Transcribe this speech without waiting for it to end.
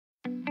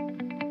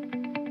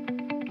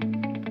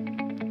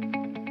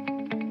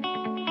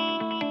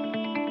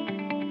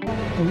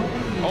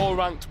all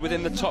ranked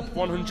within the top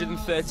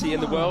 130 in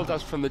the world,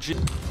 as from the G.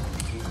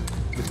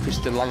 With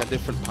Kristen Lang a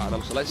different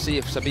pattern. So let's see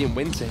if Sabine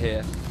Winter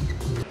here,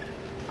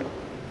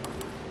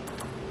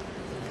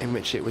 in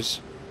which it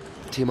was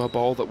Timo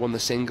Boll that won the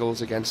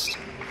singles against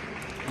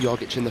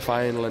Jorgic in the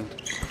final, and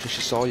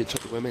Patricia Sawyer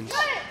took the women's.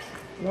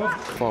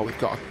 Before we've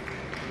got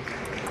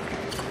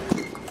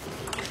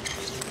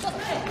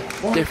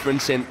a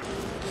difference in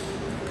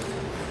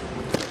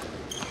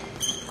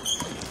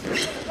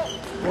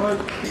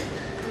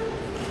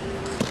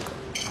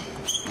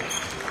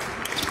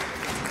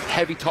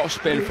heavy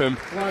topspin from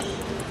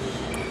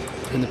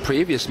in the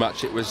previous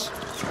match. It was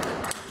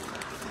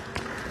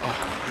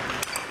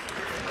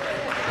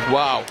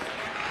wow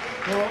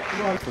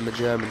from the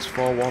Germans.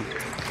 4-1.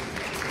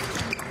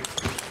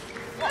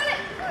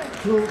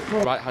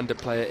 Right-handed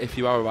player, if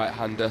you are a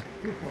right-hander,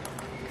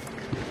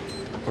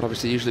 would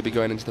obviously usually be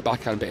going into the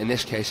backhand, but in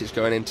this case it's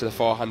going into the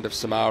forehand of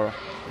Samara,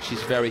 which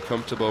she's very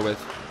comfortable with.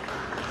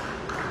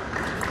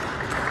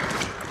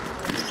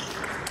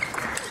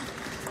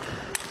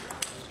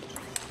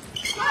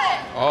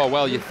 Oh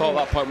well, you thought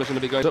that point was going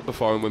to be going up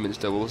before in women's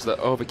doubles that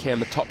overcame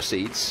the top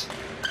seeds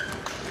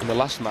in the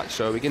last match,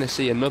 so we're going to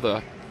see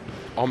another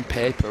on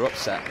paper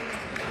upset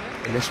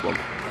in this one.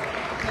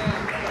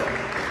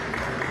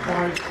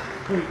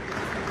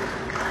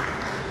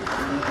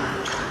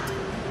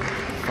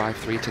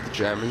 5-3 to the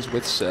Germans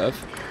with serve.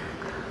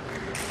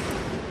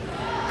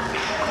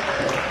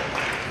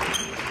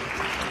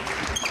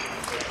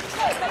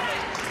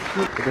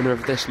 The winner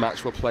of this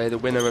match will play the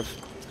winner of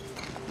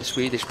the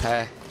Swedish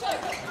pair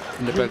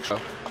in the Berg show.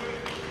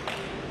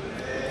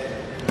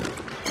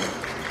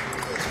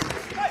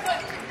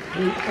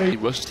 A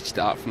rusty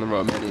start from the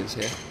Romanians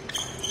here.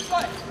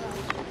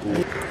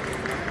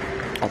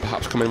 Or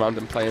perhaps coming around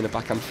and playing a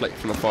backhand flick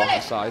from the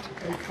forehand side.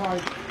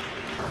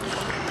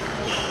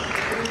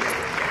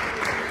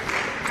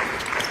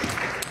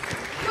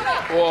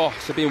 Oh,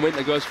 Sabine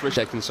Winter goes for a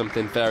check, and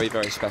something very,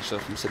 very special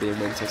from Sabine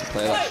Winter to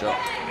play that shot.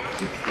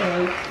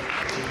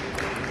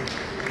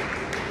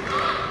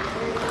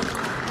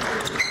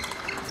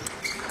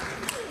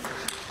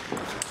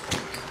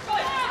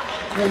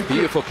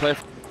 Beautiful play.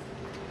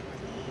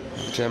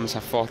 The Germans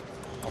have 4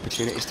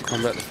 opportunities to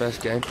convert the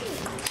first game.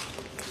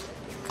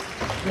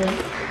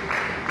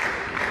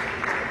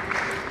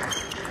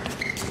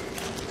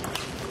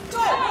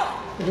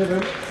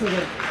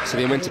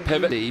 Sabine Winter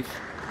pivot leave.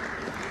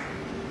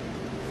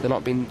 They're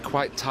not being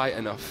quite tight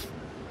enough.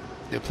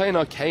 They were playing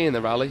okay in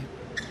the rally,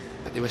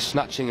 but they were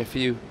snatching a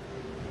few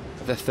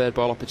of their third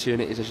ball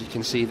opportunities, as you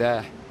can see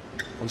there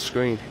on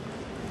screen.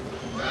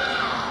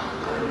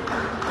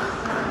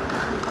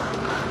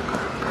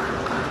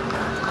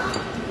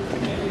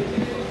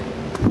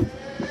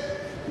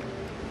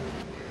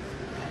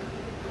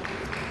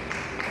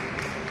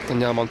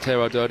 Daniela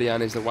Monteiro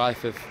DODEAN is the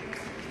wife of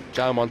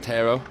João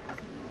Monteiro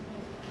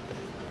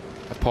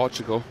of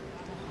Portugal.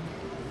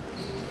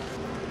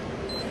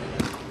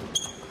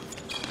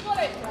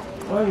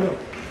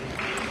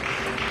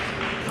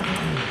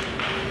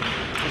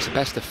 It's a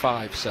best of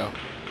 5, so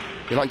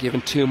you're not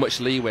given too much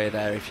leeway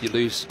there if you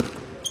lose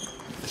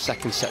the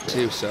second set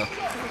too. So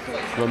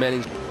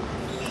Romanians.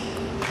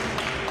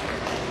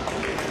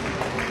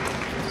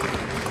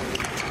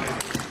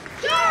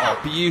 Oh,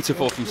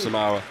 beautiful from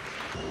Samara.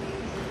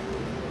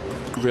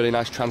 Really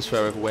nice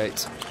transfer of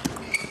weight.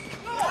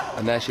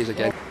 And there she is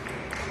again.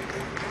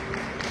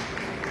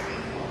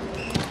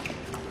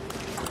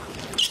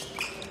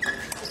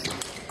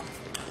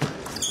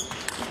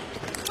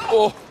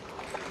 Oh!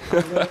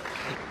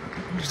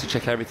 Just to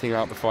check everything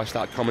out before I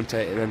start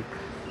commentating, and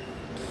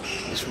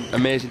it's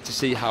amazing to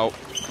see how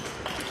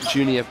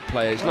junior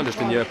players, not just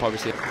in Europe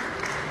obviously,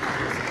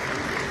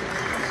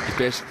 you've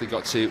basically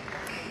got to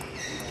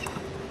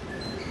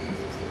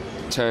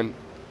turn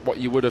what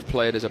you would have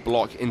played as a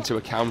block into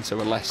a counter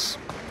unless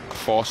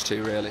forced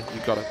to, really.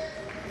 You've got to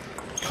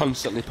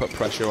constantly put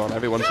pressure on.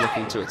 Everyone's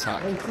looking to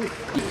attack.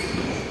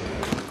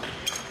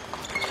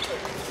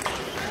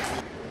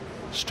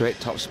 Straight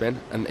top spin,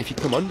 and if you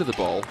come under the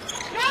ball,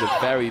 which is a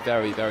very,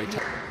 very, very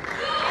tough.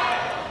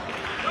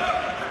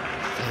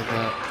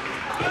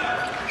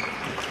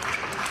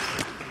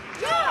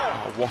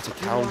 Oh, what a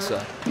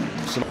counter.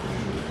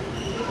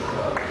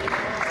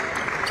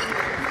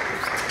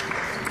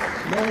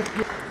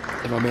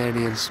 The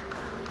Romanians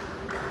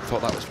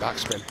thought that was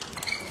backspin.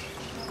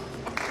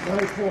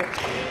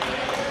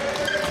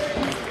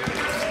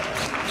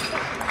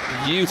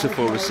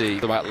 Beautiful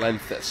receive, the right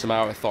length that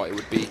Samara thought it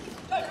would be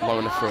long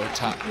enough for a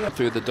tap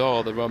through the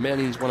door. The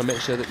Romanians want to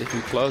make sure that they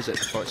can close it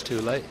before it's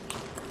too late.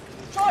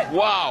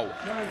 Wow!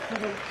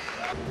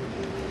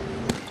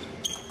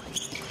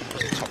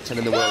 Top 10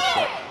 in the world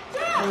shot.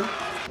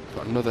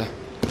 Got another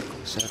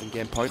serving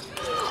game point.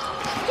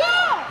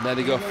 And there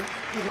they go.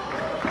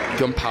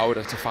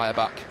 Gunpowder to fire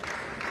back.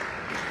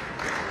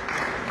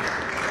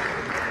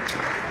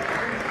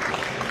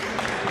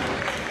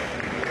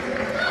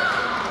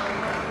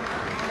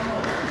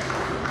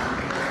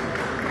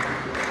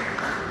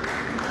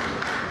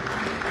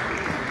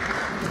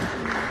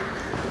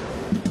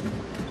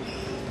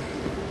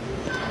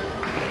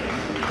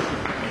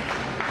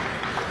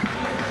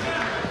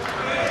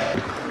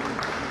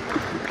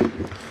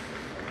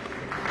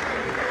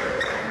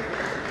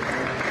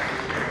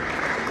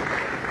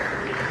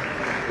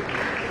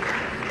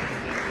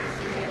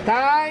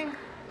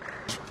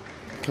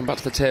 come back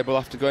to the table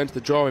after going to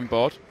the drawing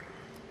board.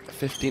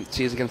 15th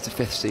seeds against the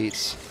 5th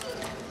seeds.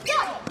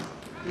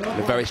 And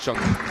a very strong.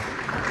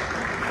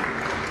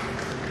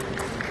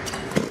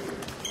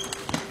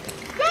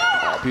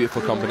 Oh,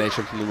 beautiful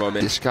combination from the Romanian.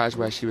 Disguised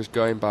where she was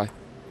going by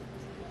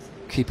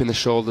keeping the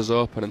shoulders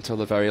open until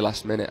the very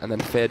last minute and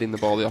then fading the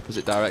ball the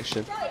opposite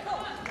direction.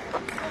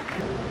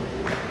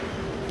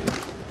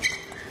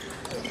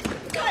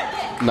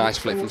 Nice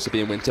flick from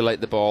Sabine Winter to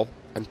late the ball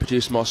and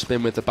produce more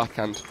spin with the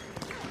backhand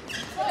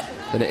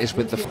than it is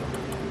with the...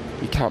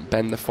 You can't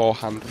bend the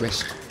forehand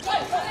wrist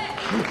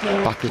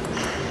backward.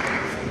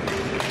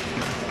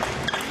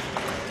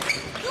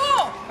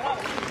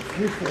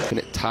 Keeping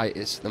it tight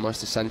is the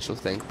most essential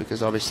thing,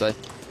 because obviously it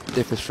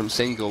differs from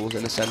singles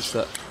in the sense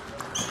that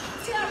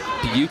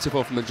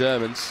beautiful from the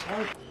Germans,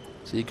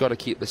 so you've got to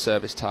keep the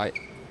service tight.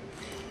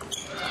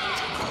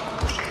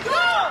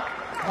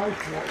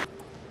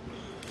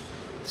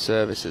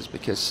 Services,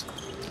 because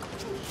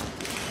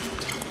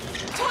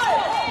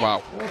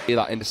wow, see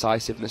that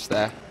indecisiveness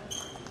there.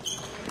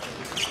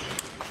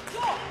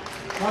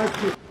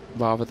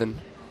 Rather than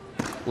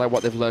like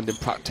what they've learned in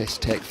practice,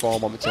 take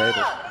form on the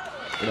table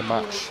in a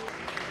match.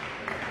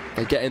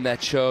 They're getting their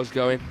shows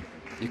going.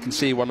 You can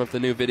see one of the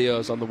new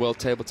videos on the World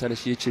Table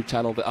Tennis YouTube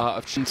channel, The Art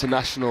of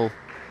International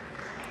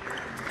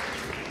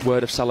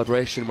Word of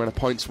Celebration when a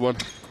point's won.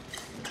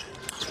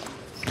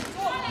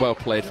 Well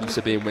played from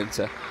Sabine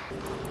Winter.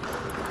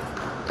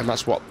 And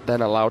that's what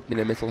then allowed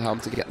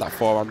MITTELHAM to get that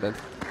forehand in.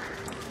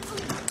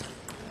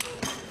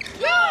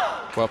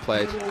 Well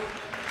played.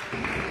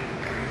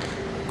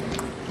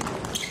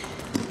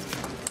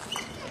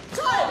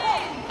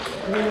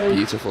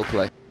 Beautiful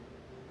play.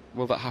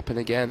 Will that happen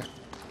again?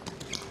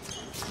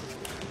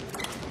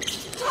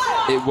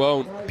 It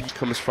won't. It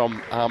comes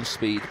from arm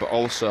speed, but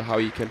also how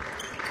you can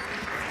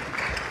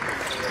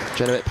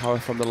generate power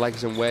from the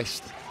legs and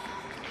waist.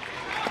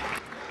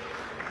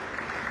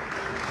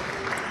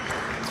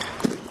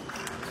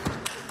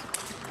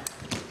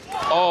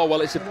 Oh,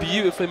 well, it's a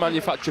beautifully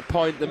manufactured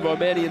point. The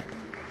Romanian...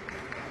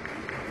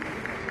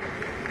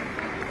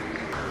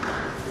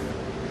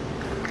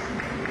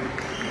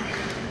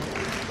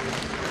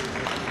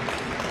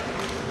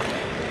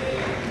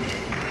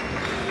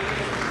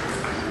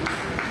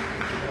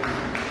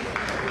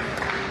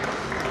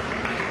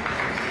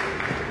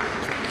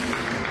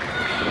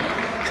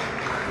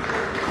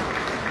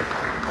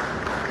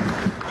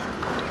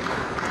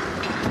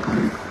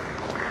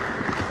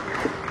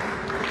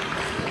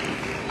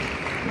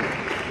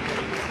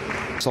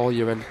 All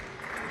you're in.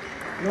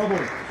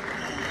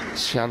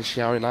 Shan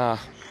Xiaonan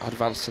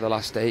advanced to the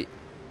last 8.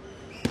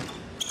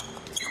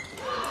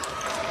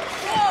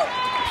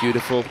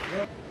 Beautiful.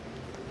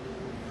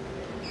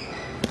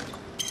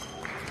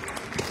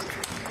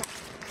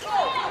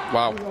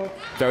 Wow,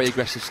 very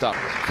aggressive start.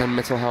 Can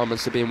MITTELHAM and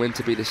Sabine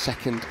Winter be the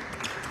second?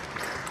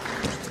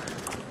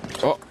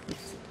 Oh,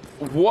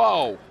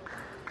 whoa!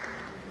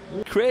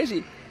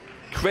 Crazy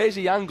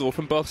angle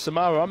from both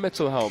Samara and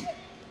MITTELHAM.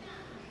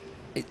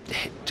 It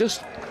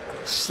just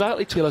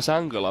slightly tallest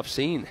angle I've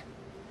seen.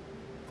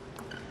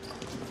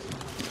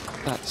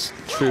 That's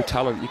true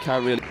talent. You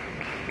can't really.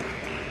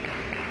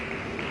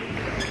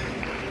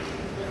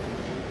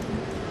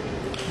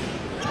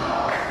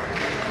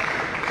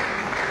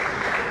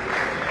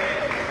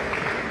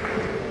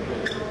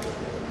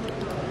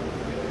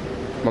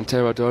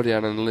 MONTEIRO,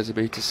 DODEAN and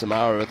Elizabeta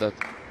Samara are the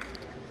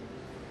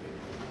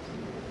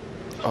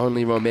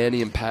only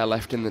Romanian pair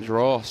left in the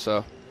draw,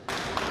 so...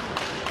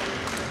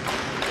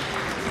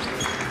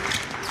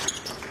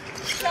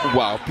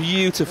 Wow,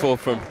 beautiful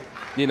from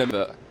Nina.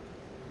 And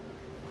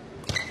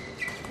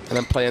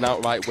then play an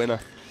outright winner.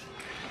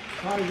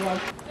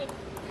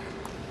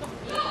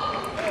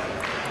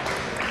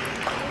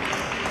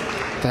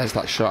 There's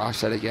that shot I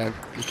said again.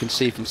 You can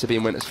see from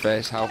Sabine Winter's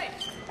face how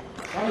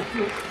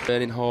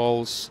burning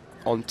holes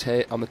on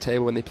the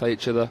table when they play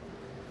each other.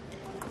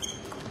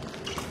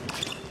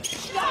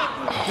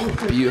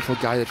 Oh, beautiful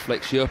guided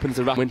flick. She opens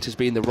the rack. Winter's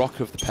been the rock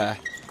of the pair.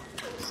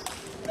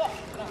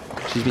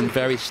 She's been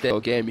very stable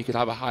game. You could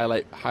have a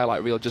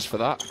highlight reel just for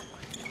that.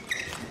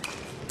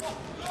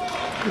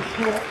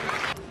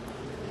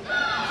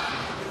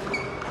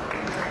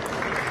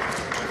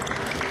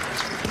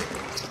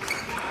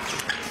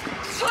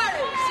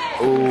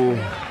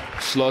 Oh,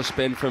 slow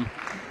spin from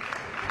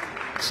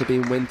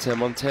Sabine Winter.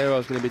 MONTEIRO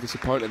is going to be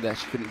disappointed there.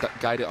 She couldn't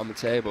guide it on the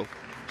table.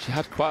 She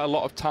had quite a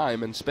lot of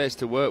time and space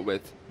to work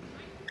with.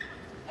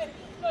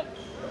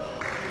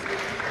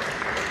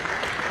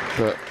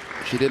 But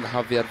she didn't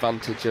have the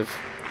advantage of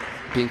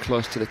being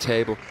close to the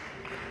table.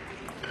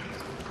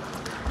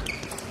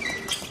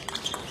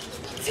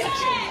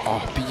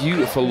 Oh,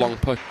 beautiful long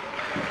push.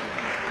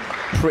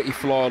 Pretty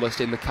flawless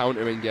in the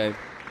countering game.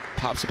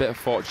 Perhaps a bit of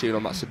fortune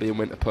on that Sabine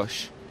Winter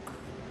push.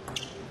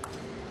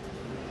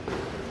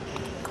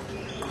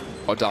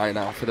 Or die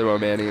now for the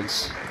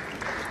Romanians.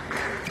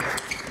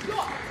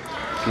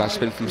 Nice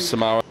spin from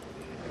Samara.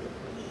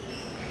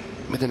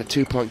 Within a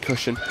 2-point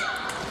cushion.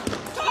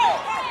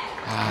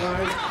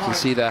 You can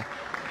see there,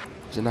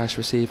 It's a nice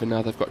receiver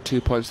now. They've got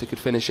 2 points. They could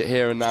finish it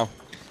here and now.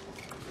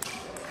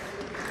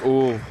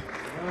 Oh,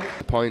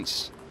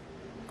 points.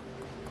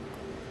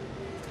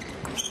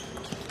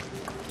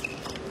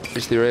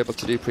 Which they were able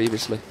to do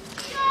previously.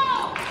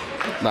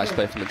 Nice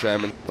play from the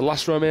German. The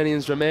last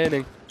Romanians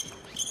remaining.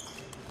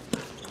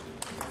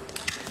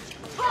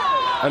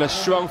 And a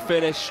strong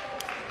finish.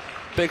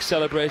 Big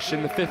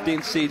celebration. The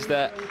 15 seeds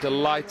there,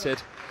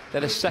 delighted. They're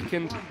the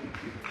second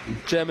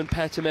German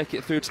pair to make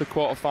it through to the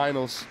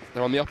quarterfinals.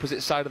 They're on the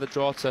opposite side of the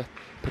draw to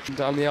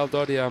Daniela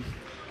DODEAN.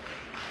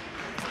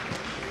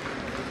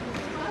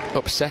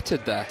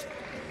 Upsetted there.